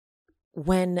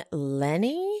when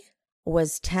Lenny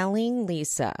was telling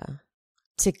Lisa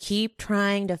to keep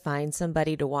trying to find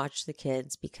somebody to watch the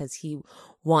kids because he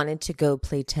wanted to go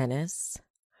play tennis,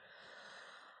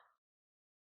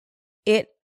 it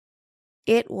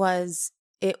was,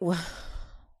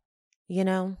 you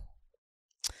know,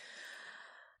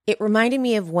 it reminded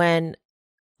me of when,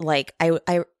 like,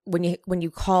 when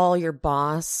you call your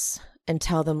boss and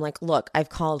tell them, like, look, I've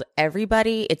called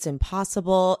everybody. It's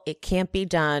impossible. It can't be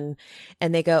done.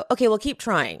 And they go, okay, well, keep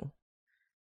trying.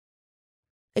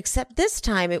 Except this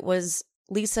time it was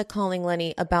Lisa calling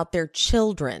Lenny about their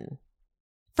children.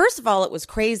 First of all, it was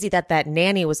crazy that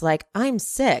nanny was like, I'm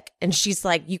sick. And she's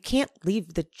like, you can't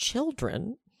leave the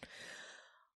children.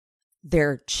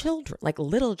 They're children, like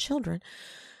little children.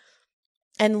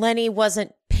 And Lenny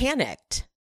wasn't panicked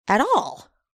at all.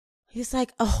 He's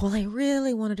like, oh, well, I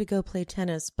really wanted to go play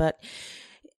tennis, but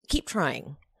keep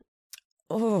trying.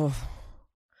 Oh.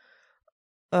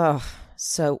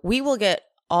 So we will get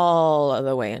all of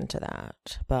the way into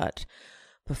that. But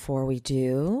before we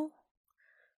do,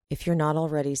 if you're not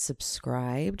already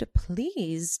subscribed,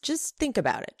 please just think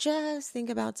about it. Just think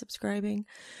about subscribing,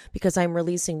 because I'm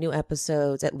releasing new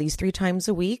episodes at least 3 times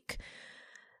a week.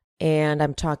 And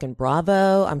I'm talking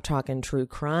Bravo, I'm talking true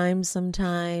crime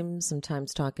sometimes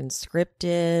talking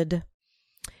scripted.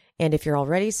 And if you're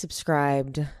already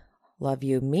subscribed, love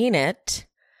you, mean it.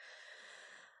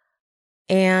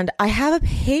 And I have a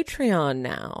Patreon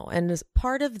now. And as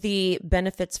part of the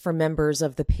benefits for members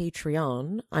of the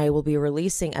Patreon, I will be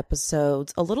releasing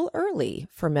episodes a little early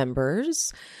for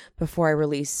members before I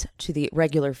release to the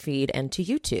regular feed and to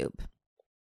YouTube.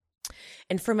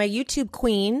 And for my YouTube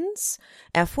queens,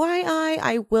 FYI,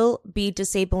 I will be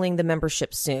disabling the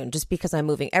membership soon, just because I'm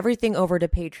moving everything over to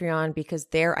Patreon, because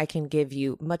there I can give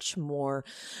you much more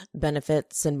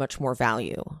benefits and much more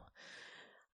value.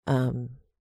 And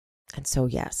so,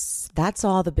 yes, that's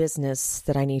all the business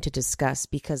that I need to discuss,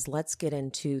 because let's get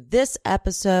into this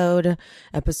episode,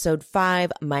 episode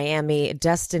 5, Miami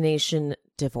Destination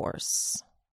Divorce.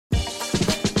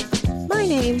 My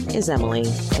name is Emily,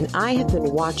 and I have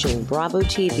been watching Bravo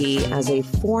TV as a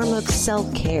form of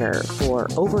self-care for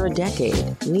over a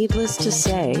decade. Needless to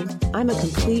say, I'm a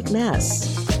complete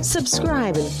mess.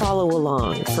 Subscribe and follow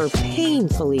along for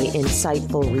painfully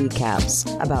insightful recaps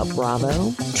about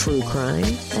Bravo, true crime,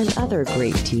 and other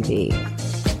great TV.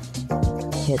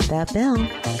 Hit that bell.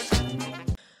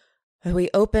 We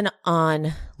open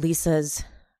on Lisa's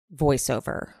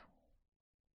voiceover.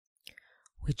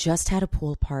 We just had a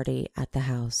pool party at the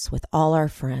house with all our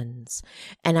friends,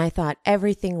 and I thought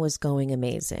everything was going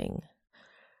amazing.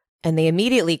 And they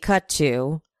immediately cut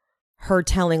to her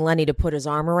telling Lenny to put his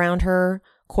arm around her,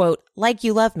 quote, like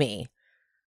you love me,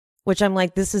 which I'm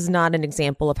like, this is not an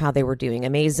example of how they were doing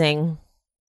amazing,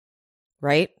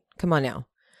 right? Come on now.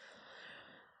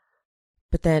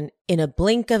 But then in a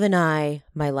blink of an eye,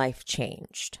 my life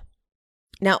changed.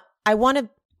 Now, I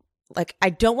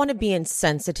don't want to be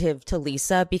insensitive to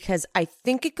Lisa, because I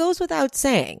think it goes without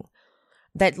saying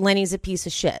that Lenny's a piece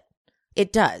of shit.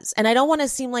 It does. And I don't want to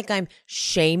seem like I'm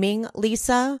shaming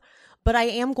Lisa, but I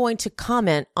am going to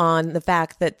comment on the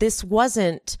fact that this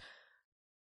wasn't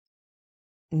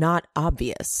not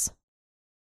obvious.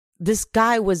 This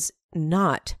guy was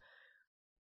not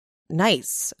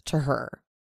nice to her.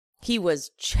 He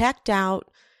was checked out.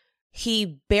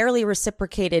 He barely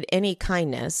reciprocated any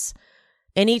kindness.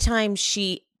 Anytime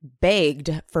she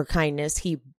begged for kindness,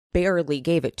 he barely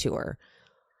gave it to her.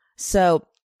 So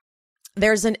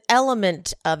there's an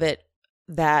element of it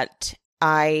that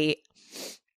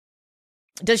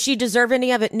does she deserve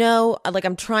any of it? No. Like,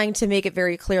 I'm trying to make it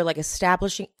very clear, like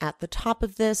establishing at the top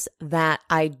of this, that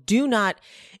I do not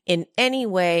in any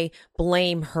way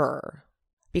blame her,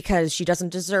 because she doesn't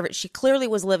deserve it. She clearly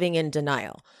was living in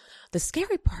denial. The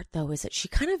scary part, though, is that she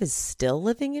kind of is still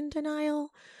living in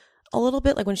denial. A little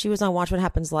bit, like when she was on Watch What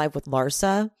Happens Live with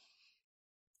Larsa,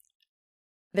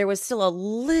 there was still a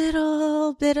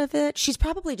little bit of it. She's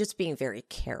probably just being very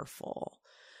careful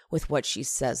with what she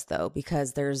says, though,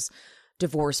 because there's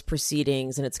divorce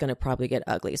proceedings and it's going to probably get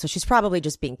ugly. So she's probably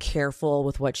just being careful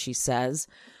with what she says.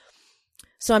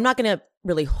 So I'm not going to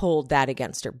really hold that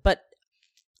against her. But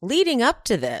leading up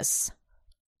to this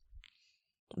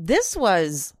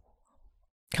was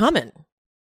coming.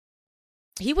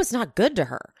 He was not good to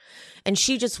her, and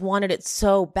she just wanted it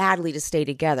so badly to stay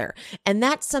together. And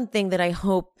that's something that I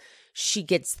hope she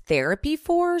gets therapy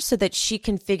for, so that she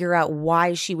can figure out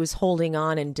why she was holding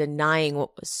on and denying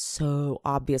what was so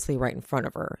obviously right in front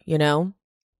of her, you know?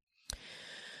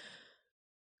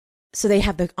 So they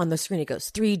have on the screen, it goes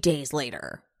 3 days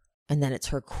later, and then it's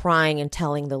her crying and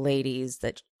telling the ladies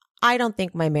that I don't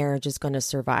think my marriage is going to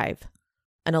survive.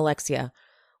 And Alexia,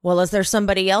 well, is there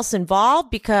somebody else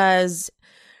involved? Because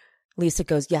Lisa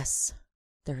goes, yes,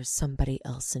 there is somebody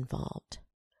else involved.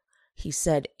 He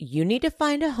said, you need to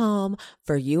find a home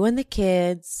for you and the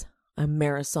kids. And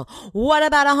Marisol, what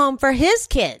about a home for his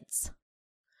kids?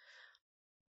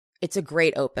 It's a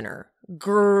great opener.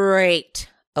 Great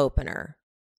opener.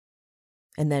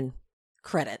 And then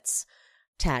credits,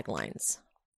 taglines.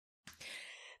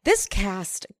 This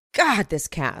cast, God, this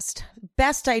cast.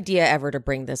 Best idea ever to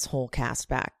bring this whole cast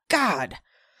back. God.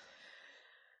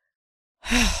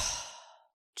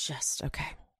 Just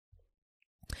okay.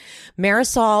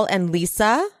 Marisol and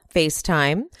Lisa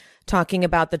FaceTime talking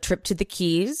about the trip to the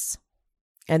Keys.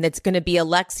 And it's going to be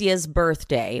Alexia's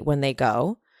birthday when they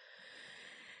go.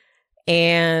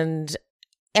 And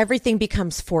everything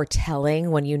becomes foretelling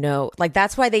when you know, like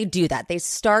that's why they do that. They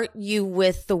start you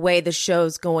with the way the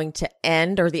show's going to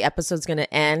end or the episode's going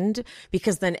to end,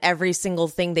 because then every single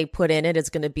thing they put in it is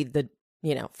going to be the,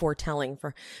 foretelling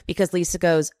for, because Lisa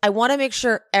goes, I want to make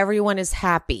sure everyone is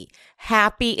happy.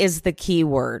 Happy is the key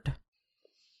word.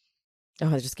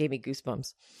 Oh, it just gave me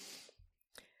goosebumps.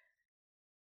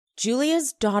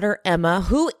 Julia's daughter, Emma,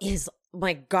 who is,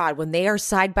 my God, when they are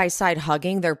side by side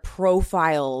hugging, their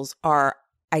profiles are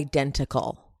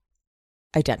identical.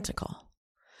 Identical.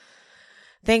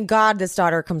 Thank God this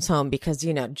daughter comes home because,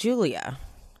 Julia,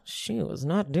 she was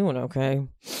not doing okay.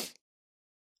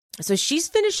 So she's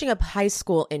finishing up high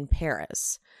school in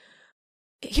Paris.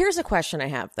 Here's a question I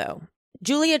have, though.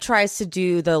 Julia tries to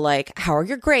do the, how are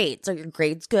your grades? Are your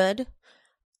grades good?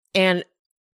 And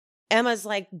Emma's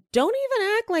like, don't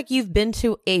even act like you've been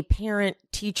to a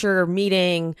parent-teacher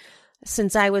meeting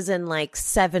since I was in,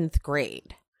 7th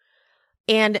grade.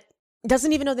 And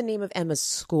doesn't even know the name of Emma's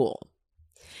school.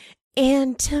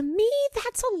 And to me,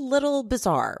 that's a little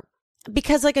bizarre.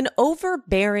 Because an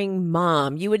overbearing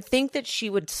mom, you would think that she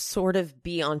would sort of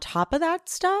be on top of that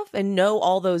stuff and know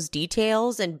all those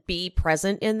details and be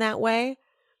present in that way.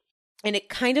 And it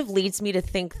kind of leads me to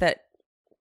think that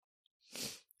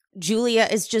Julia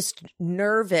is just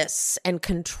nervous and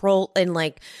control and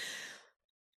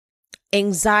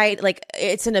anxiety,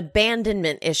 it's an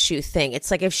abandonment issue thing.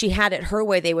 It's like if she had it her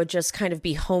way, they would just kind of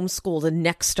be homeschooled and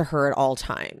next to her at all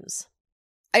times.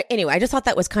 Anyway, I just thought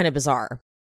that was kind of bizarre.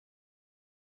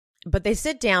 But they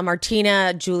sit down,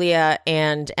 Martina, Julia,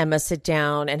 and Emma sit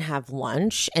down and have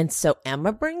lunch. And so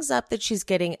Emma brings up that she's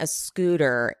getting a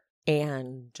scooter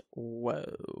and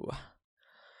whoa.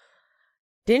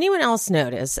 Did anyone else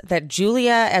notice that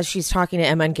Julia, as she's talking to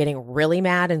Emma and getting really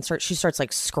mad and she starts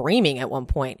screaming at one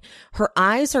point, her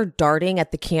eyes are darting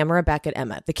at the camera back at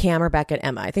Emma,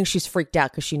 I think she's freaked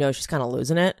out because she knows she's kind of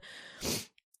losing it.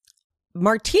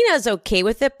 Martina is okay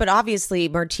with it, but obviously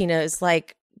Martina is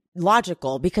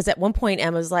logical because at one point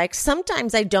Emma's like,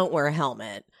 sometimes I don't wear a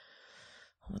helmet.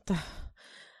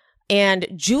 And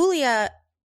Julia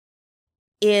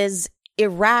is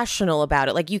irrational about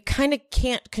it. You kind of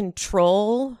can't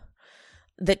control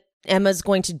that Emma's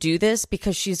going to do this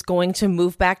because she's going to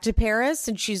move back to Paris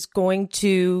and she's going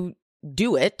to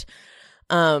do it.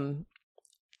 And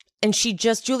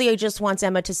Julia just wants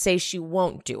Emma to say she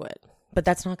won't do it, but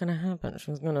that's not going to happen.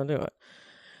 She's going to do it.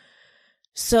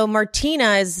 So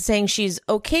Martina is saying she's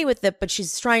okay with it, but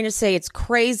she's trying to say it's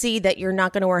crazy that you're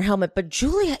not going to wear a helmet. But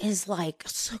Julia is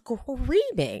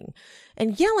screaming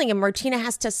and yelling, and Martina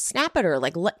has to snap at her.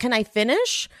 Can I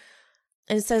finish?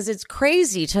 And it says it's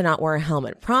crazy to not wear a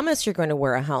helmet. Promise you're going to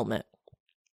wear a helmet.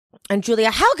 And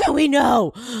Julia, how can we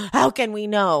know? How can we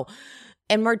know?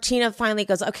 And Martina finally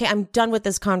goes, okay, I'm done with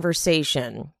this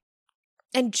conversation.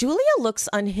 And Julia looks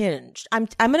unhinged. I'm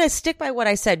going to stick by what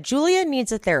I said. Julia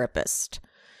needs a therapist.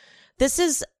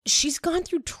 She's gone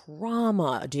through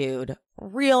trauma, dude.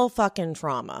 Real fucking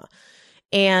trauma.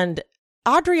 And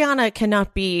Adriana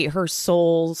cannot be her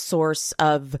sole source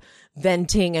of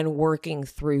venting and working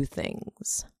through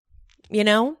things.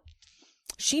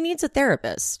 She needs a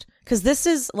therapist. Because this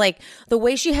is the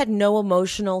way she had no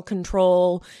emotional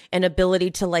control and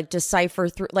ability to decipher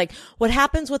through. What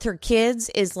happens with her kids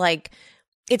is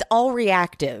it's all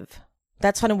reactive.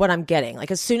 That's kind of what I'm getting.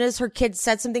 As soon as her kid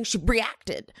said something, she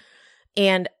reacted.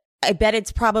 And I bet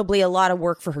it's probably a lot of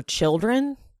work for her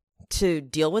children to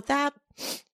deal with that.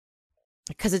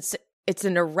 Because it's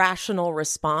an irrational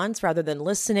response rather than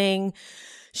listening.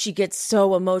 She gets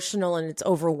so emotional and it's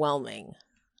overwhelming.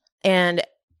 And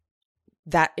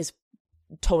that is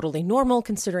totally normal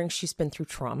considering she's been through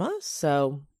trauma.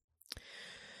 So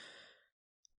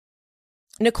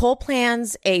Nicole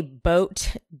plans a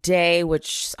boat day,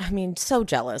 which, so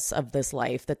jealous of this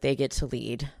life that they get to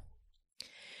lead.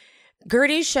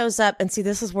 Gertie shows up, and see,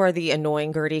 this is where the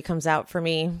annoying Gertie comes out for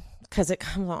me, because it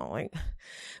comes on like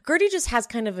Gertie just has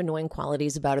kind of annoying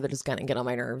qualities about her that is gonna get on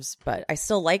my nerves. But I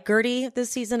still like Gertie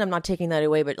this season. I'm not taking that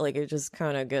away, but like it just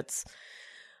kind of gets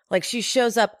like she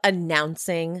shows up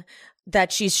announcing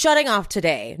that she's shutting off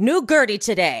today, new Gertie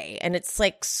today, and it's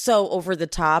like so over the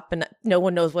top, and no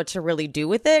one knows what to really do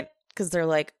with it because they're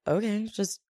like, okay,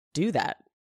 just do that.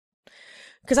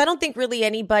 Because I don't think really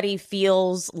anybody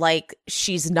feels like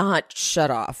she's not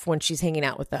shut off when she's hanging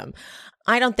out with them.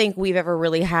 I don't think we've ever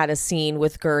really had a scene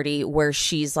with Gertie where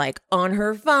she's like on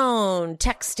her phone,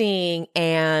 texting,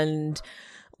 and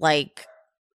like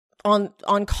on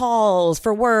calls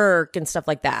for work and stuff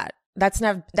like that. That's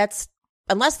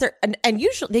unless they're, and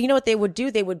usually, you know what they would do?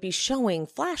 They would be showing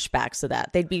flashbacks of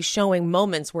that. They'd be showing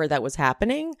moments where that was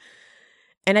happening.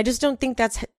 And I just don't think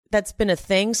that's been a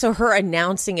thing. So her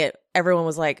announcing it, everyone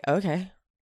was like, okay,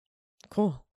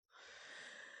 cool.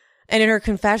 And in her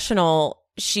confessional,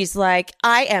 she's like,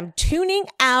 I am tuning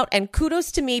out and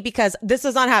kudos to me because this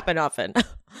does not happen often.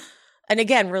 And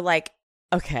again, we're like,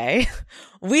 okay,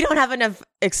 we don't have enough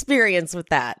experience with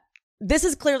that. This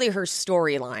is clearly her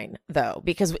storyline, though,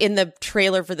 because in the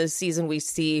trailer for this season, we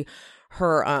see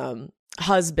her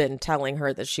husband telling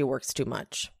her that she works too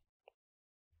much.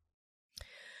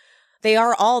 They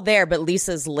are all there, but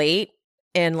Lisa's late.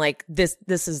 And like this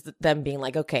is them being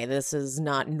like, okay, this is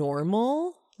not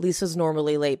normal. Lisa's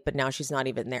normally late, but now she's not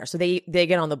even there. So they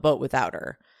get on the boat without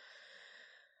her.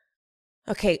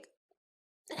 Okay.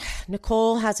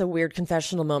 Nicole has a weird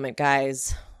confessional moment,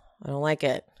 guys. I don't like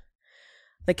it.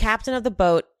 The captain of the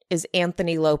boat is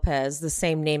Anthony Lopez, the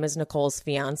same name as Nicole's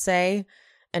fiance.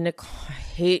 And I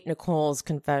hate Nicole's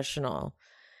confessional.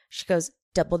 She goes,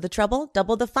 double the trouble,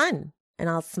 double the fun. And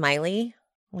all smiley.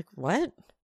 I'm like, what?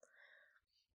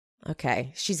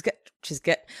 Okay. She's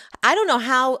good. I don't know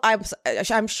how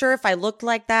I'm sure if I looked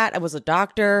like that, I was a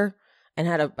doctor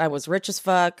and I was rich as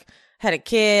fuck, had a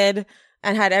kid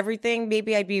and had everything.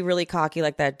 Maybe I'd be really cocky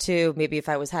like that too. Maybe if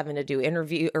I was having to do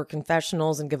interview or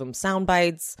confessionals and give them sound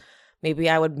bites, maybe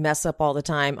I would mess up all the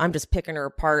time. I'm just picking her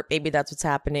apart. Maybe that's what's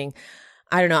happening.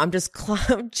 I don't know. I'm just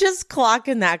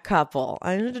clocking that couple.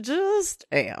 I just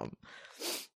am.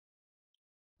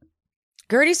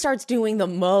 Gertie starts doing the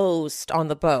most on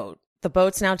the boat. The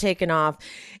boat's now taken off,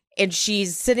 and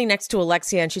she's sitting next to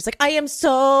Alexia, and she's like, I am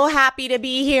so happy to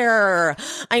be here.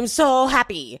 I'm so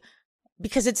happy.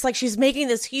 Because it's like she's making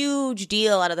this huge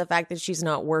deal out of the fact that she's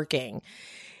not working.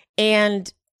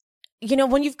 And, you know,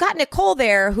 when you've got Nicole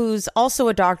there, who's also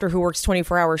a doctor who works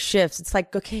 24-hour shifts, it's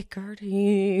like, okay,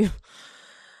 Gertie.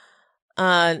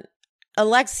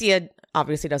 Alexia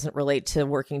obviously doesn't relate to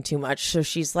working too much. So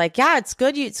she's like, yeah, it's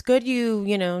good you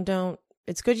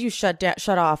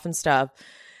shut off and stuff.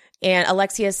 And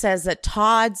Alexia says that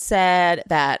Todd said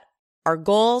that our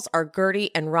goals are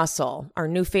Gertie and Russell, our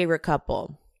new favorite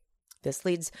couple. This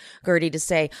leads Gertie to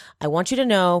say, I want you to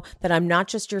know that I'm not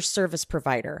just your service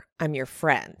provider. I'm your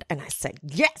friend. And I said,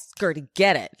 yes, Gertie,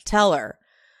 get it. Tell her.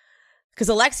 Because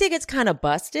Alexia gets kind of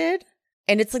busted.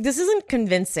 And it's like, this isn't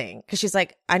convincing. Because she's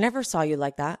like, I never saw you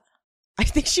like that. I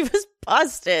think she was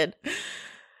busted.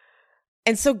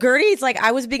 And so Gertie's like,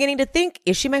 I was beginning to think,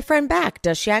 is she my friend back?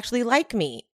 Does she actually like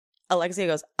me? Alexia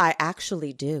goes, I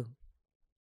actually do.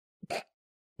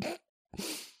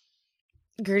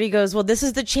 Gertie goes, well, this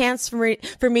is the chance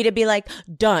for me to be like,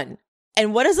 done.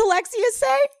 And what does Alexia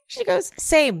say? She goes,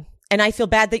 same. And I feel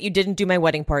bad that you didn't do my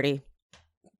wedding party.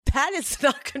 That is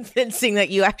not convincing that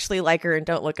you actually like her and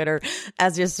don't look at her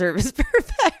as your service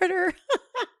provider.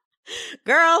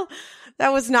 Girl,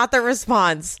 that was not the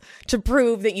response to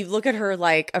prove that you look at her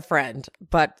like a friend,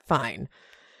 but fine.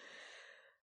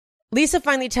 Lisa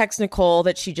finally texts Nicole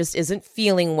that she just isn't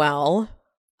feeling well,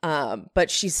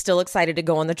 but she's still excited to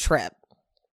go on the trip.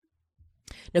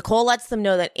 Nicole lets them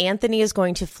know that Anthony is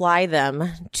going to fly them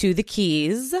to the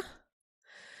Keys.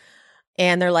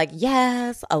 And they're like,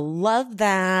 yes, I love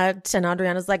that. And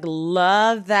Adriana's like,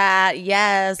 love that.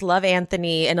 Yes, love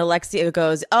Anthony. And Alexia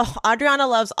goes, oh, Adriana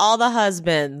loves all the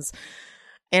husbands.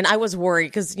 And I was worried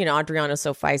because, you know, Adriana's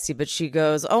so feisty, but she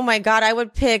goes, oh my God, I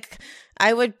would pick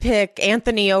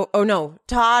Anthony. Oh no,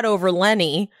 Todd over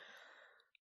Lenny.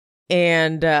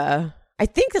 And I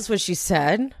think that's what she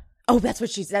said. Oh, that's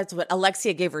what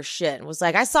Alexia gave her shit and was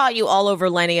like, I saw you all over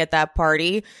Lenny at that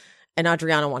party. And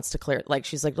Adriana wants to clear it. Like,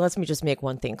 she's like, let me just make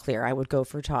one thing clear. I would go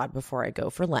for Todd before I go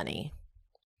for Lenny.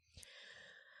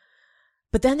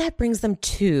 But then that brings them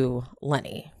to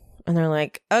Lenny. And they're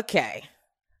like, okay.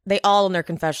 They all in their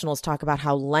confessionals talk about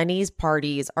how Lenny's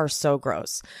parties are so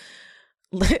gross.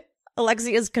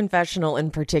 Alexia's confessional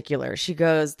in particular. She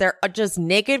goes, they're just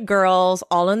naked girls,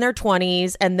 all in their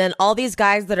 20s, and then all these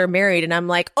guys that are married. And I'm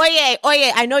like, oye,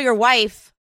 I know your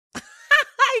wife.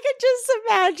 I can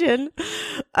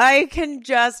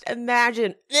just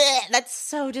imagine. Ugh, that's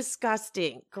so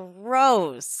disgusting.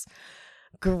 Gross.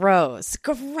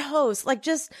 Like,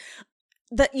 just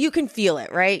that you can feel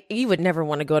it, right? You would never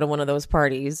want to go to one of those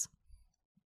parties.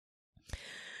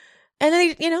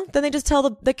 And then they just tell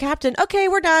the captain, okay,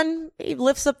 we're done. He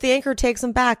lifts up the anchor, takes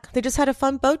them back. They just had a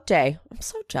fun boat day. I'm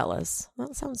so jealous.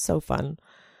 That sounds so fun.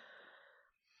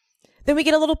 Then we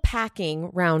get a little packing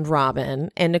round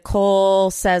robin, and Nicole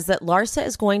says that Larsa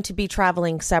is going to be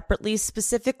traveling separately,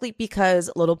 specifically because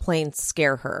little planes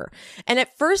scare her. And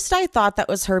at first I thought that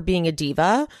was her being a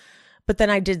diva, but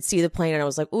then I did see the plane and I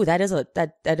was like, ooh, that is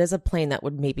a plane that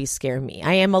would maybe scare me.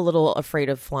 I am a little afraid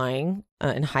of flying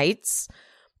in heights.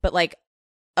 But like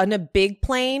on a big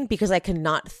plane, because I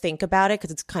cannot think about it, because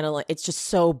it's kind of like, it's just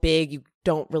so big, you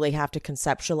don't really have to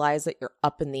conceptualize that you're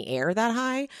up in the air that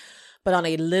high. But on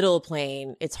a little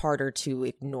plane, it's harder to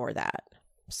ignore that.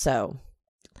 So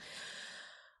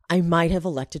I might have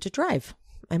elected to drive.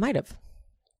 I might have.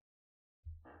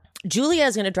 Julia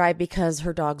is going to drive because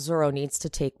her dog Zorro needs to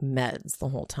take meds the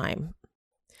whole time.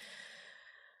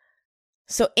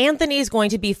 So Anthony's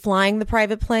going to be flying the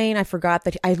private plane. I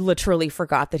literally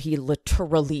forgot that he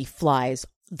literally flies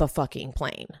the fucking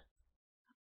plane.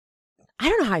 I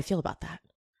don't know how I feel about that.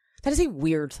 That is a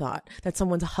weird thought, that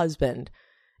someone's husband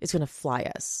is going to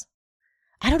fly us.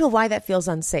 I don't know why that feels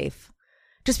unsafe.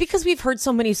 Just because we've heard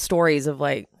so many stories of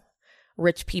like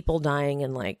rich people dying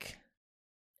in like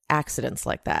accidents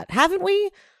like that. Haven't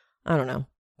we? I don't know.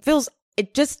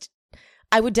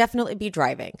 I would definitely be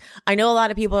driving. I know a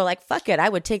lot of people are like, fuck it, I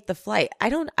would take the flight.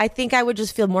 I think I would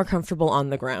just feel more comfortable on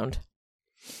the ground.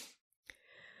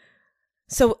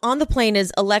 So on the plane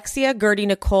is Alexia, Gertie,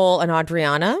 Nicole, and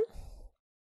Adriana.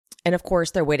 And of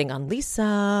course, they're waiting on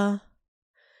Lisa.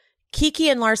 Kiki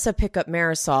and Larsa pick up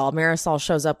Marisol. Marisol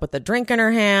shows up with a drink in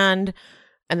her hand.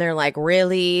 And they're like,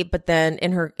 really? But then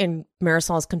in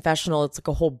Marisol's confessional, it's like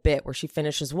a whole bit where she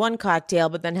finishes one cocktail,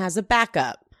 but then has a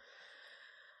backup.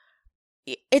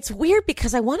 It's weird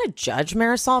because I want to judge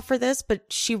Marisol for this,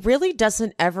 but she really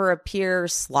doesn't ever appear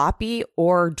sloppy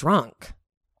or drunk.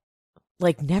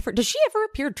 Like, never. Does she ever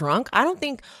appear drunk? I don't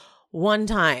think one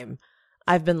time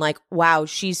I've been like, wow,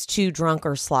 she's too drunk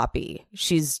or sloppy.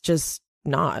 She's just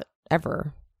not,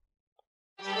 ever.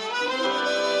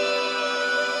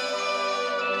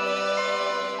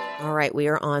 All right, we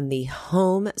are on the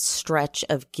home stretch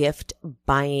of gift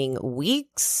buying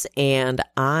weeks, and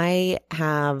I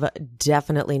have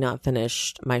definitely not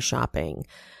finished my shopping.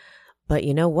 But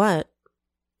you know what?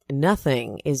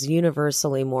 Nothing is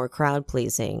universally more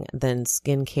crowd-pleasing than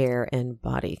skincare and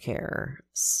body care.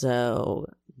 So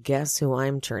guess who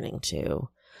I'm turning to?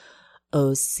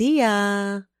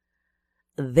 Osea.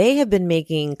 They have been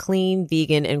making clean,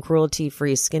 vegan, and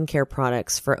cruelty-free skincare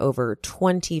products for over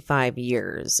 25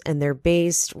 years, and they're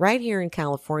based right here in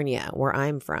California, where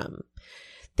I'm from.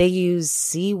 They use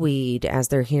seaweed as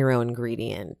their hero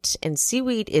ingredient, and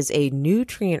seaweed is a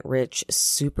nutrient-rich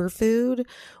superfood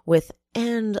with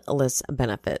endless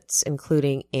benefits,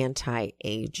 including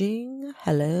anti-aging,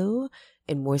 and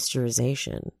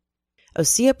moisturization.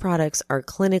 Osea products are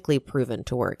clinically proven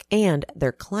to work, and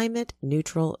they're climate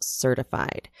neutral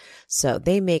certified. So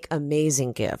they make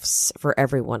amazing gifts for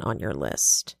everyone on your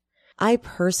list. I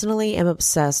personally am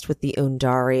obsessed with the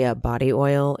Undaria body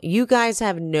oil. You guys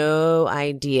have no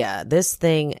idea. This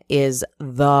thing is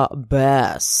the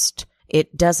best.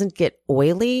 It doesn't get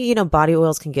oily. You know, body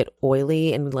oils can get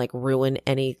oily and like ruin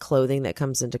any clothing that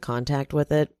comes into contact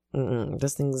with it.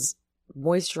 This thing's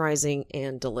moisturizing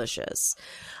and delicious.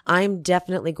 I'm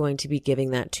definitely going to be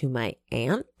giving that to my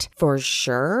aunt for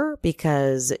sure,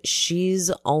 because she's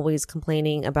always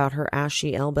complaining about her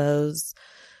ashy elbows.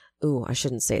 Ooh, I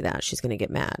shouldn't say that. She's going to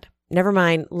get mad. Never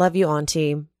mind. Love you,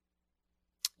 Auntie.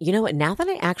 You know what? Now that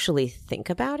I actually think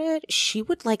about it, she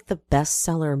would like the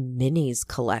bestseller minis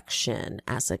collection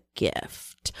as a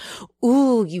gift.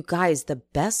 Ooh, you guys, the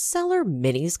bestseller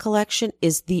minis collection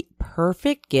is the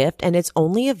perfect gift, and it's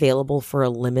only available for a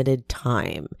limited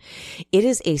time. It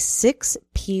is a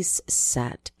 6-piece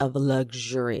set of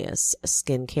luxurious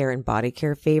skincare and body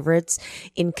care favorites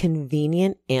in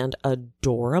convenient and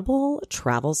adorable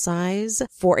travel size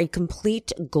for a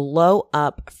complete glow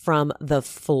up from the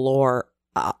floor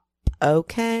up.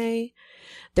 Okay.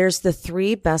 There's the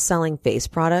 3 best-selling face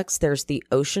products. There's the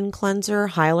Ocean Cleanser,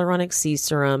 Hyaluronic Sea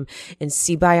Serum, and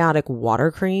Seabiotic Water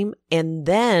Cream. And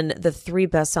then the 3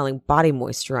 best-selling body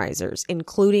moisturizers,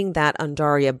 including that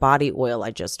Undaria body oil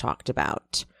I just talked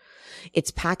about.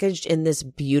 It's packaged in this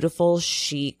beautiful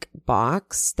chic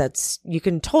box you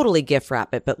can totally gift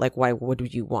wrap it, but like, why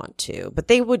would you want to? But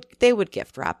they would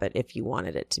gift wrap it if you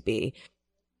wanted it to be.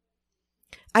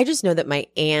 I just know that my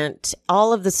aunt,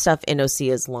 all of the stuff in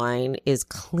Osea's line is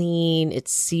clean.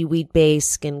 It's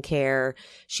seaweed-based skincare.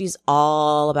 She's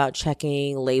all about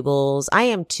checking labels. I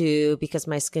am too, because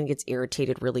my skin gets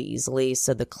irritated really easily.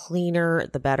 So the cleaner,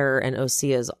 the better. And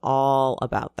Osea is all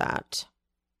about that.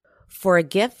 For a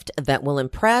gift that will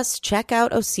impress, check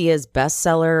out Osea's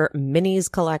bestseller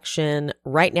minis collection.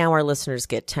 Right now, our listeners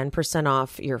get 10%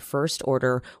 off your first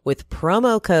order with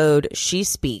promo code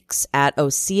SHESPEAKS at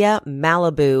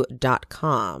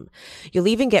OseaMalibu.com. You'll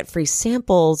even get free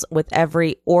samples with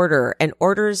every order, and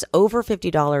orders over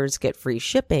 $50 get free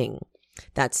shipping.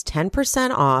 That's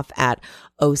 10% off at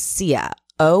Osea,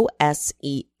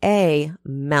 OSEA,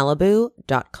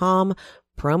 Malibu.com.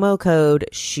 Promo code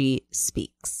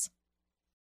SHESPEAKS.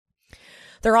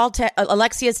 They're all,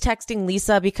 Alexia's texting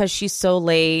Lisa because she's so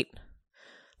late.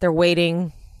 They're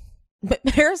waiting. But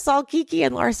Marisol, Kiki,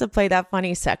 and Larsa play that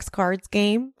funny sex cards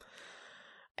game.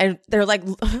 And they're like,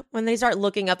 when they start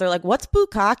looking up, they're like, what's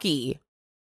bukkake?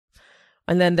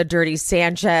 And then the dirty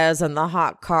Sanchez and the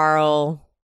hot Carl.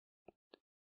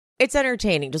 It's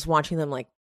entertaining just watching them like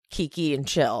Kiki and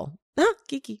chill.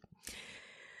 Kiki.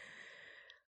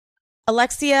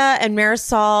 Alexia and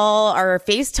Marisol are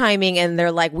FaceTiming and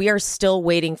they're like, we are still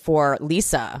waiting for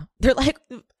Lisa. They're like,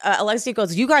 Alexia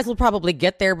goes, you guys will probably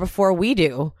get there before we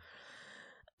do.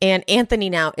 And Anthony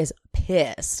now is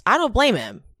pissed. I don't blame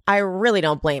him. I really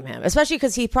don't blame him, especially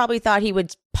because he probably thought he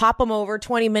would pop him over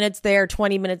 20 minutes there,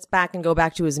 20 minutes back and go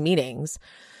back to his meetings.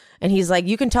 And he's like,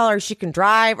 you can tell her she can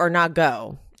drive or not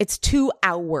go. It's 2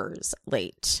 hours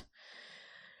late.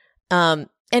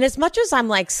 And as much as I'm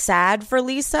like sad for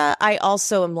Lisa, I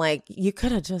also am like, you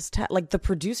could have just like the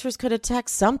producers could have texted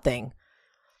something.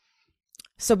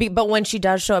 But when she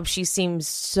does show up, she seems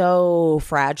so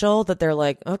fragile that they're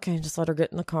like, okay, just let her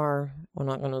get in the car. We're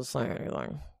not going to say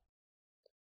anything.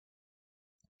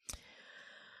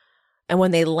 And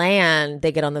when they land,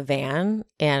 they get on the van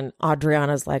and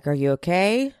Adriana's like, are you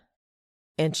okay?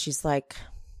 And she's like,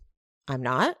 I'm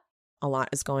not. A lot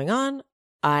is going on.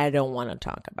 I don't want to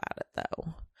talk about it,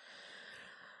 though.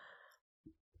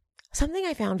 Something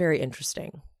I found very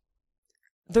interesting.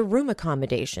 The room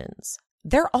accommodations,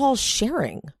 they're all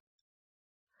sharing.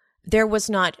 There was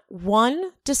not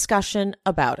one discussion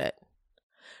about it.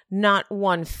 Not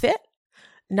one fit.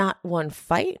 Not one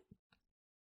fight.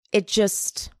 It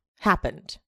just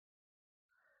happened.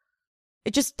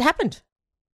 It just happened.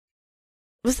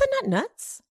 Was that not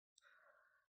nuts?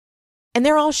 And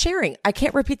they're all sharing. I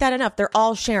can't repeat that enough. They're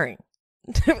all sharing.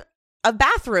 A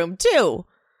bathroom, too.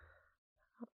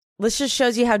 This just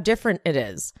shows you how different it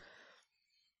is.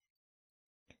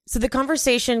 So the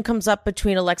conversation comes up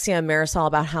between Alexia and Marisol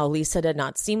about how Lisa did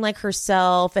not seem like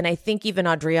herself. And I think even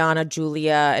Adriana,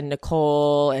 Julia, and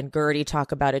Nicole and Gertie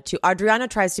talk about it, too. Adriana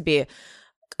tries to be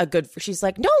she's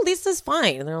like, no, Lisa's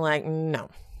fine. And they're like, no,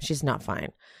 she's not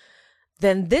fine.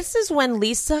 Then this is when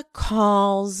Lisa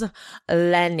calls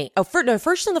Lenny.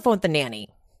 First on the phone with the nanny.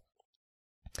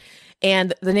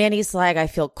 And the nanny's like, I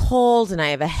feel cold and I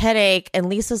have a headache. And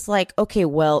Lisa's like, okay,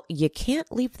 well, you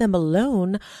can't leave them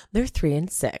alone. They're 3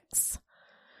 and 6.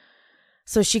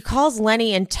 So she calls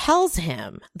Lenny and tells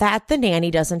him that the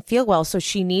nanny doesn't feel well. So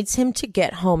she needs him to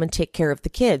get home and take care of the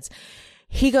kids.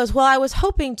 He goes, well, I was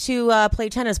hoping to play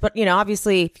tennis, but,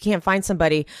 obviously if you can't find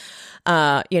somebody,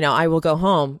 I will go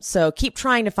home. So keep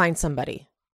trying to find somebody.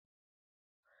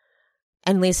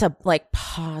 And Lisa like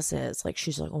pauses, like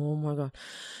she's like, oh my God.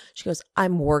 She goes,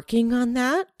 I'm working on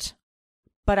that,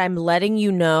 but I'm letting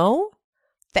you know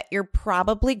that you're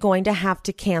probably going to have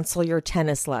to cancel your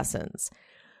tennis lessons.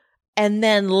 And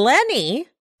then Lenny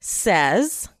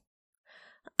says,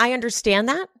 I understand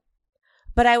that,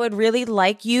 but I would really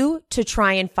like you to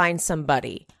try and find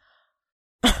somebody.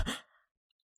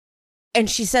 And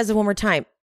she says it one more time.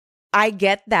 I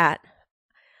get that.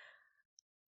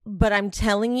 But I'm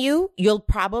telling you, you'll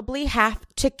probably have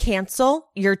to cancel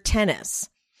your tennis.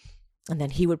 And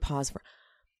then he would pause for,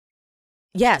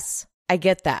 yes, I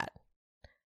get that.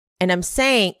 And I'm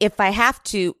saying if I have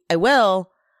to, I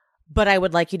will, but I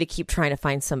would like you to keep trying to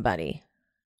find somebody.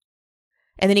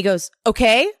 And then he goes,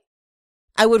 okay,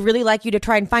 I would really like you to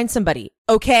try and find somebody.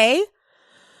 Okay.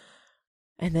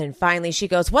 And then finally she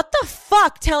goes, what the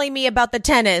fuck telling me about the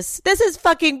tennis? This is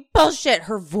fucking bullshit.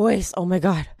 Her voice, oh my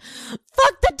God.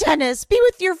 Fuck the tennis. Be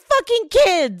with your fucking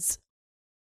kids.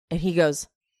 And he goes,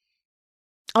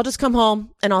 I'll just come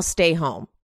home and I'll stay home.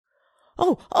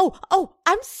 Oh,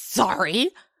 I'm sorry.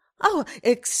 Oh,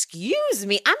 excuse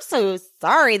me. I'm so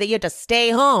sorry that you had to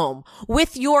stay home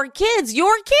with your kids.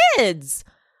 Your kids.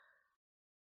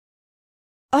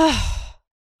 Oh,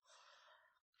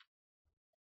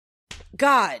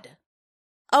 God.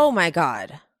 Oh, my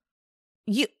God.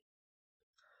 You.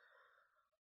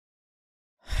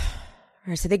 All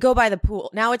right, so they go by the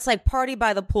pool. Now it's like party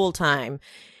by the pool time.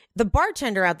 The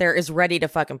bartender out there is ready to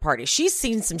fucking party. She's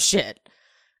seen some shit.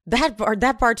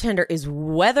 That bartender is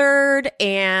weathered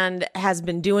and has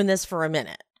been doing this for a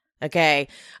minute. Okay.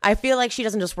 I feel like she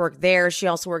doesn't just work there. She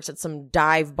also works at some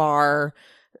dive bar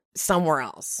somewhere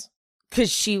else. Cause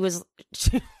she was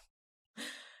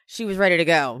ready to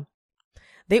go.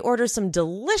 They order some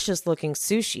delicious looking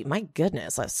sushi. My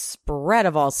goodness, a spread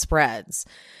of all spreads.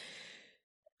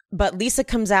 But Lisa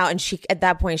comes out and at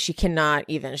that point, she cannot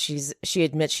even, she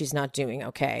admits she's not doing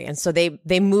okay. And so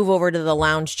they move over to the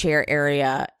lounge chair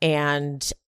area, and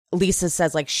Lisa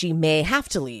says like she may have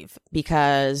to leave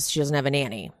because she doesn't have a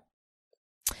nanny.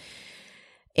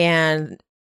 And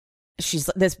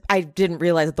I didn't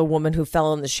realize that the woman who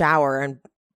fell in the shower and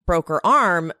broke her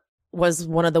arm was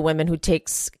one of the women who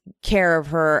takes care of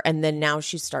her. And then now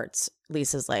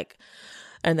Lisa's like,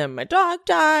 and then my dog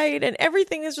died and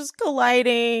everything is just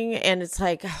colliding. And it's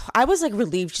like, I was like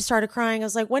relieved she started crying. I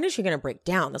was like, when is she going to break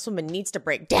down? This woman needs to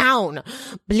break down.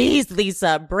 Please,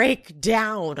 Lisa, break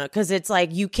down. Because it's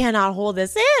like, you cannot hold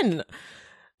this in.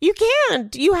 You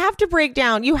can't. You have to break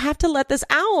down. You have to let this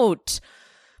out.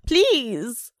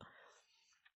 Please.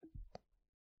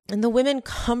 And the women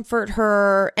comfort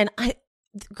her. And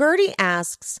Gertie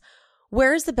asks,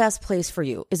 where is the best place for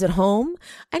you? Is it home?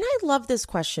 And I love this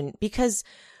question because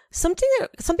something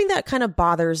that kind of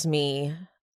bothers me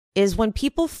is when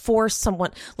people force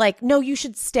someone like, no, you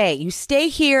should stay. You stay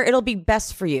here. It'll be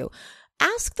best for you.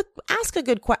 Ask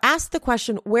the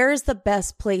question, where is the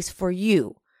best place for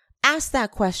you? Ask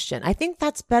that question. I think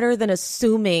that's better than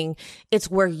assuming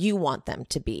it's where you want them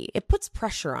to be. It puts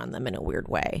pressure on them in a weird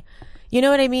way. You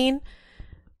know what I mean?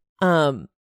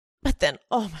 But then,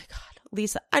 oh my God.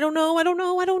 Lisa, I don't know.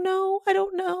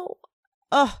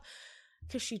 Oh,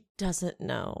 because she doesn't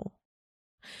know.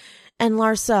 And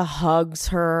Larsa hugs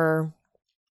her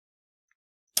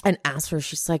and asks her,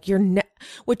 she's like,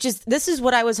 this is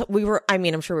what I'm sure we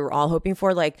were all hoping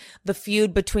for, like the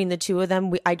feud between the two of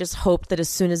them. I just hoped that as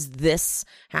soon as this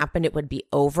happened, it would be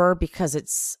over because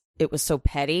it was so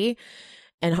petty.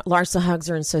 And Larsa hugs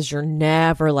her and says, you're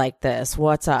never like this.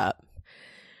 What's up?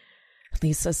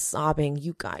 Lisa's sobbing.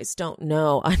 You guys don't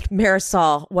know.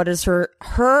 Marisol, what is her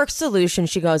solution?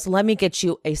 She goes, let me get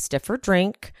you a stiffer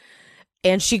drink.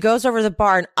 And she goes over to the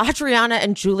bar, and Adriana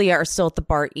and Julia are still at the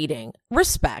bar eating.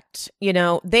 Respect. They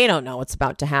don't know what's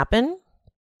about to happen.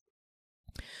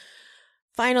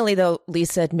 Finally, though,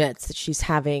 Lisa admits that she's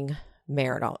having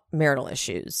marital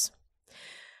issues.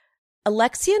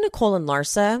 Alexia, Nicole, and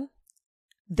Larsa,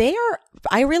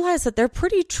 I realize that they're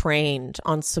pretty trained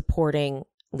on supporting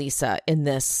Lisa in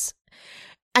this.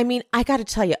 I mean, I got to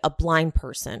tell you, a blind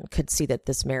person could see that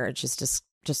this marriage is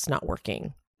just not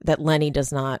working, that Lenny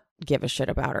does not give a shit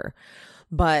about her.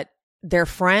 But their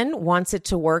friend wants it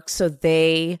to work, so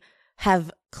they have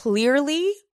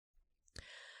clearly,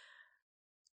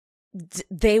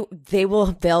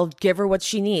 they'll give her what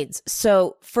she needs.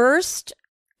 So first,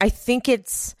 I think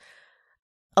it's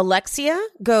Alexia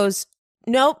goes,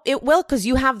 nope, it will, because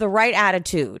you have the right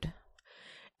attitude.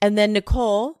 And then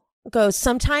Nicole goes,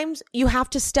 sometimes you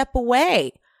have to step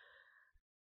away.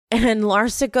 And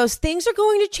Larsa goes, things are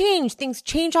going to change. Things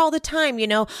change all the time.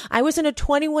 I was in a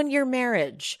 21-year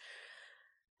marriage.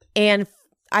 And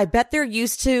I bet they're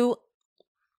used to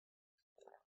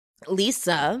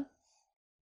Lisa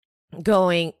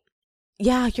going,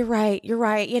 yeah, you're right.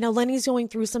 Lenny's going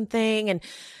through something.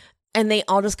 And they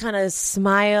all just kind of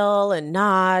smile and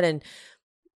nod and,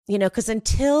 because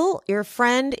until your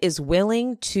friend is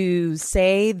willing to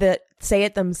say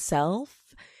it themselves,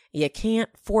 you can't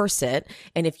force it.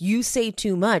 And if you say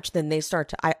too much, then they start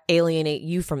to alienate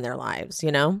you from their lives,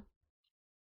 And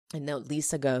then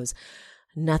Lisa goes,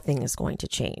 nothing is going to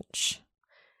change.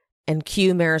 And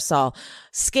cue Marisol,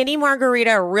 skinny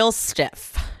margarita, real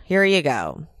stiff. Here you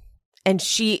go. And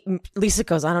Lisa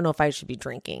goes, I don't know if I should be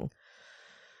drinking.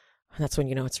 And that's when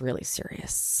it's really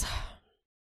serious.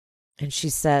 And she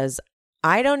says,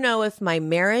 I don't know if my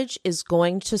marriage is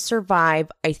going to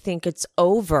survive. I think it's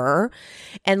over.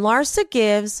 And Larsa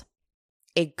gives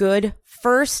a good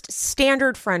first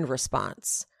standard friend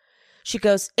response. She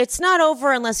goes, it's not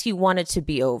over unless you want it to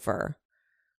be over.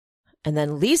 And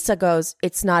then Lisa goes,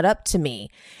 it's not up to me.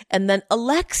 And then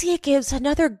Alexia gives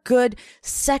another good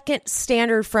second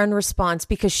standard friend response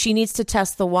because she needs to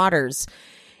test the waters.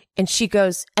 And she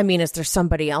goes, I mean, is there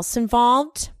somebody else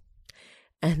involved?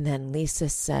 And then Lisa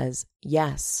says,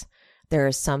 yes, there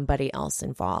is somebody else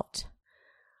involved.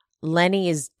 Lenny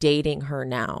is dating her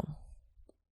now.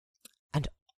 And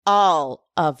all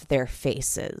of their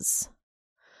faces,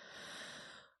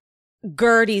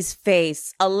 Gertie's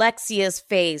face, Alexia's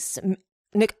face,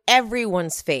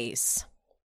 everyone's face.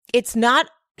 It's not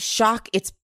shock,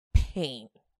 it's pain.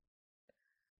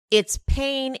 It's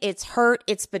pain, it's hurt,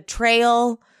 it's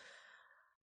betrayal.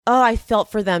 Oh, I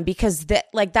felt for them because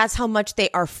that's how much they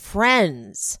are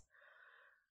friends.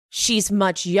 She's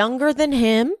much younger than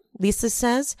him, Lisa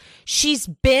says. She's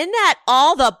been at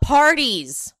all the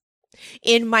parties.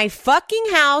 In my fucking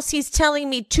house, he's telling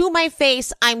me to my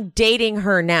face, I'm dating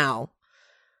her now.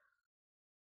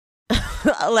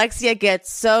 Alexia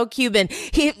gets so Cuban.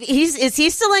 Is he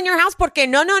still in your house? Porque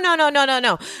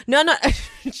no.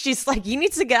 She's like, he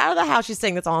needs to get out of the house. She's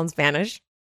saying that's all in Spanish.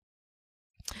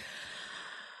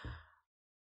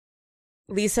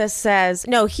 Lisa says,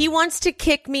 no, he wants to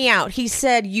kick me out. He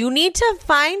said, you need to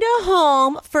find a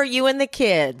home for you and the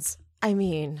kids. I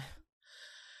mean,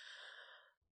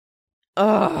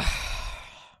 ugh.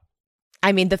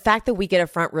 I mean, the fact that we get a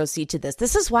front row seat to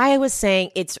this is why I was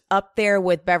saying it's up there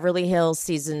with Beverly Hills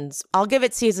seasons. I'll give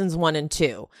it seasons 1 and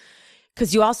 2.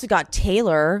 Because you also got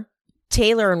Taylor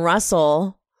and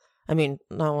Russell. I mean,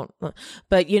 no,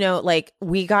 but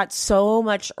we got so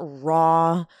much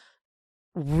raw,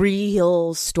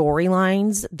 real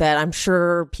storylines that I'm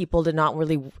sure people did not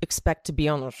really expect to be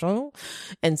on the show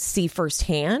and see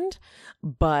firsthand,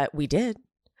 but we did.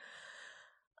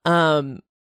 I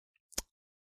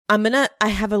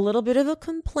have a little bit of a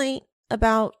complaint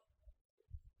about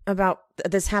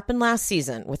this happened last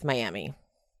season with Miami.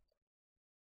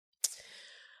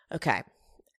 Okay.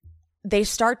 They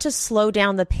start to slow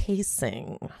down the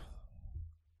pacing.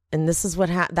 And this is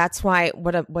that's why,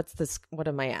 what am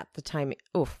I at? The time,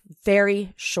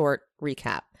 very short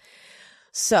recap.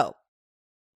 So,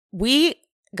 we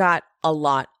got a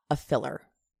lot of filler.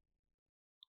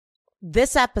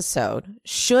 This episode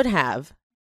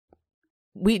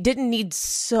we didn't need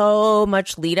so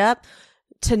much lead up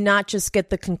to not just get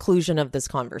the conclusion of this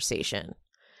conversation.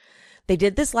 They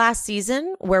did this last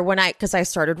season where because I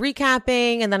started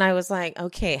recapping and then I was like,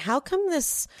 okay, how come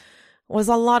this was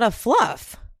a lot of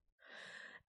fluff?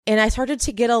 And I started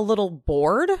to get a little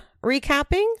bored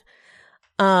recapping.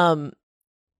 And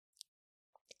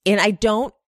I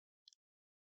don't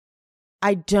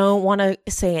want to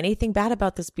say anything bad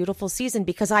about this beautiful season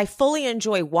because I fully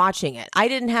enjoy watching it.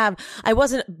 I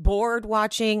wasn't bored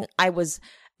watching. I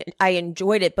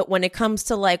enjoyed it. But when it comes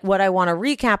to what I want to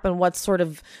recap and what's sort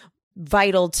of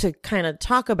vital to kind of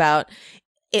talk about,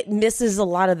 it misses a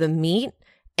lot of the meat.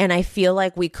 And I feel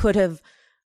like we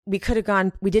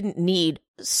didn't need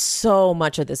so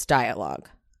much of this dialogue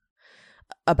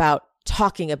about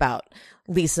talking about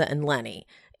Lisa and Lenny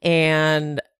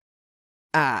and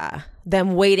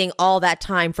them waiting all that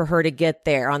time for her to get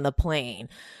there on the plane.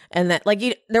 And that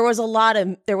there was a lot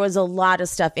of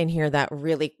stuff in here that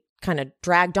really kind of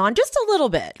dragged on just a little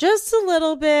bit.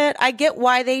 I get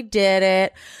why they did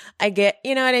it. I get,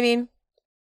 you know what I mean?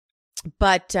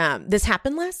 But this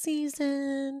happened last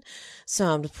season. So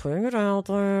I'm just putting it out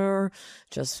there.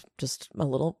 Just a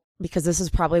little, because this is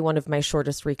probably one of my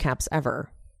shortest recaps ever.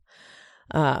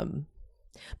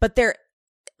 But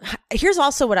here's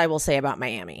also what I will say about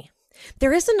Miami.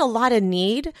 There isn't a lot of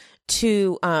need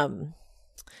to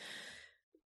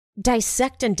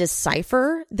dissect and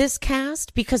decipher this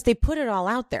cast because they put it all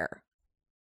out there.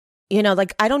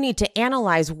 I don't need to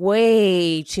analyze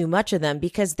way too much of them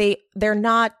because they're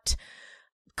not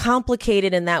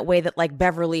complicated in that way that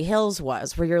Beverly Hills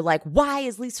was, where you're like, why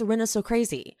is Lisa Rinna so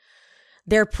crazy?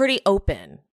 They're pretty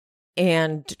open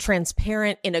and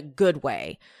transparent in a good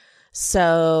way.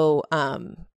 So,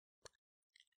 I'm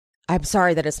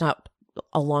sorry that it's not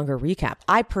a longer recap.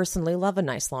 I personally love a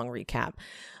nice long recap,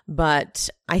 but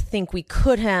I think we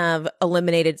could have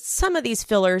eliminated some of these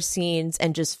filler scenes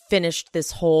and just finished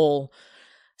this whole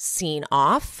scene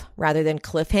off rather than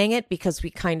cliffhang it because we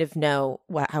kind of know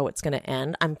how it's going to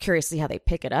end. I'm curious to see how they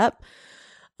pick it up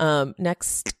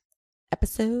next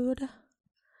episode,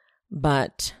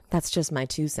 but that's just my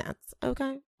 2 cents.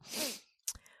 Okay.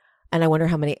 And I wonder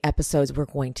how many episodes we're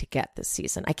going to get this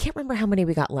season. I can't remember how many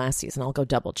we got last season. I'll go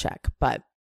double check. But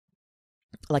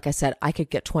like I said, I could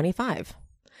get 25.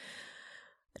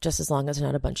 Just as long as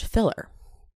not a bunch of filler.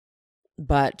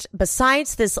 But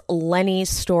besides this Lenny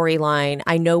storyline,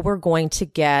 I know we're going to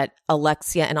get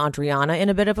Alexia and Adriana in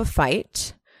a bit of a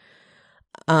fight.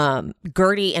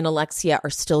 Gertie and Alexia are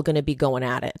still going to be going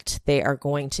at it. They are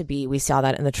going to be, we saw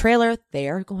that in the trailer, they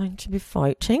are going to be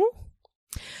fighting.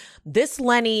 This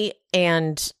Lenny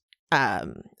and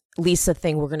Lisa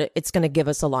thing, it's going to give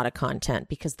us a lot of content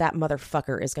because that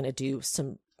motherfucker is going to do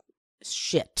some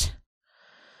shit.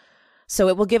 So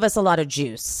it will give us a lot of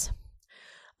juice.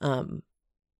 Okay.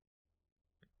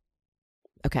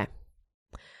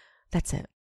 That's it.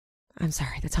 I'm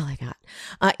sorry. That's all I got.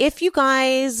 If you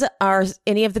guys are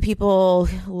any of the people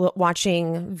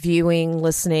watching, viewing,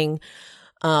 listening,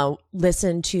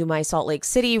 listen to my Salt Lake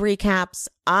City recaps,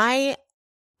 I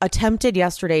attempted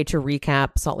yesterday to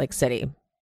recap Salt Lake City.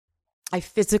 I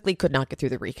physically could not get through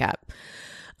the recap.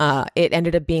 It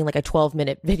ended up being like a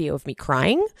 12-minute video of me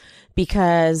crying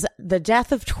because the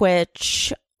death of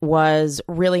Twitch was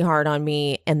really hard on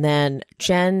me. And then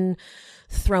Jen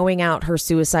throwing out her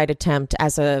suicide attempt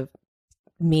as a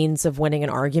means of winning an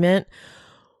argument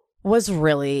was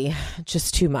really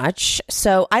just too much.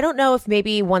 So I don't know if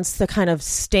maybe once the kind of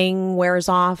sting wears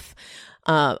off,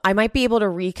 I might be able to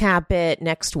recap it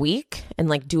next week and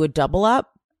like do a double up.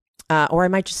 Or I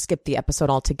might just skip the episode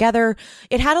altogether.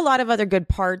 It had a lot of other good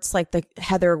parts, like the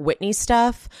Heather Whitney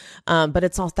stuff, but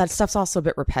that stuff's also a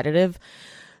bit repetitive.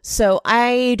 So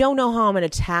I don't know how I'm going to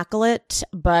tackle it,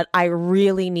 but I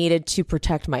really needed to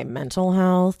protect my mental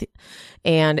health.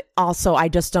 And also, I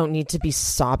just don't need to be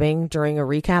sobbing during a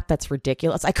recap. That's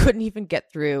ridiculous. I couldn't even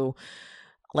get through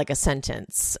like a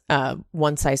sentence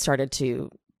once I started to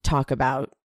talk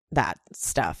about that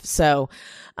stuff. So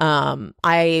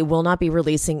I will not be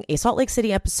releasing a Salt Lake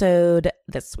City episode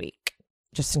this week,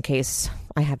 just in case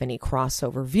I have any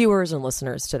crossover viewers and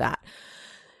listeners to that.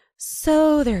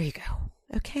 So there you go.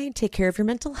 Okay, take care of your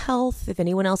mental health. If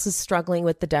anyone else is struggling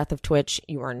with the death of Twitch,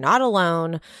 you are not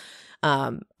alone.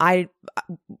 A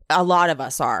lot of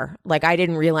us are. Like, I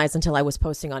didn't realize until I was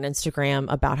posting on Instagram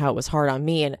about how it was hard on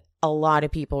me, and a lot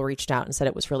of people reached out and said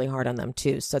it was really hard on them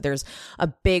too. So there's a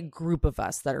big group of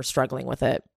us that are struggling with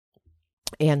it.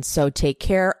 And so take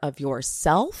care of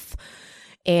yourself.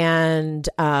 And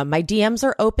my DMs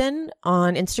are open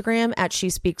on Instagram at She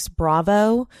Speaks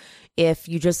Bravo. If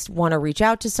you just want to reach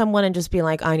out to someone and just be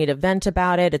like, I need a vent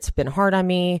about it, it's been hard on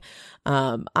me.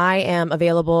 I am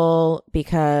available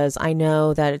because I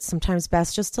know that it's sometimes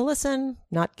best just to listen,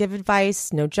 not give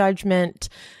advice, no judgment,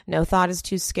 no thought is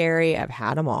too scary. I've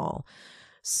had them all.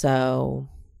 So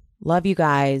love you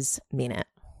guys, mean it.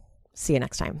 See you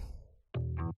next time.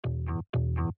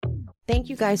 Thank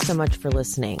you guys so much for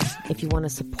listening. If you want to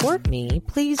support me,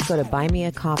 please go to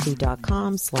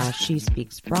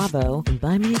buymeacoffee.com/SheSpeaksBravo and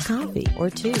buy me a coffee or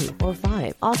 2 or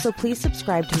 5. Also, please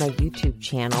subscribe to my YouTube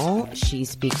channel, She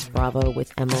Speaks Bravo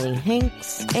with Emily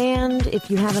Hanks. And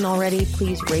if you haven't already,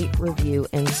 please rate, review,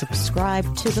 and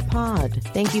subscribe to the pod.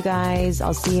 Thank you guys.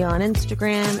 I'll see you on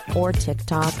Instagram or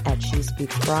TikTok at She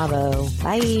Speaks Bravo.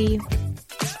 Bye.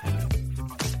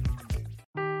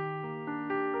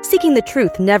 Seeking the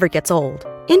truth never gets old.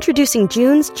 Introducing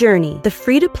June's Journey, the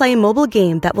free-to-play mobile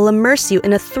game that will immerse you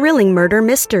in a thrilling murder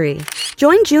mystery.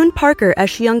 Join June Parker as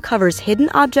she uncovers hidden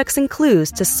objects and clues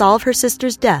to solve her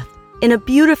sister's death in a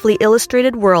beautifully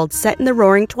illustrated world set in the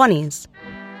Roaring '20s.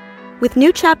 With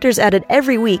new chapters added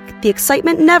every week, the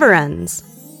excitement never ends.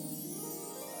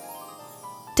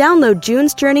 Download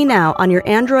June's Journey now on your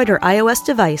Android or iOS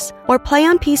device or play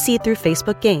on PC through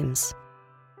Facebook Games.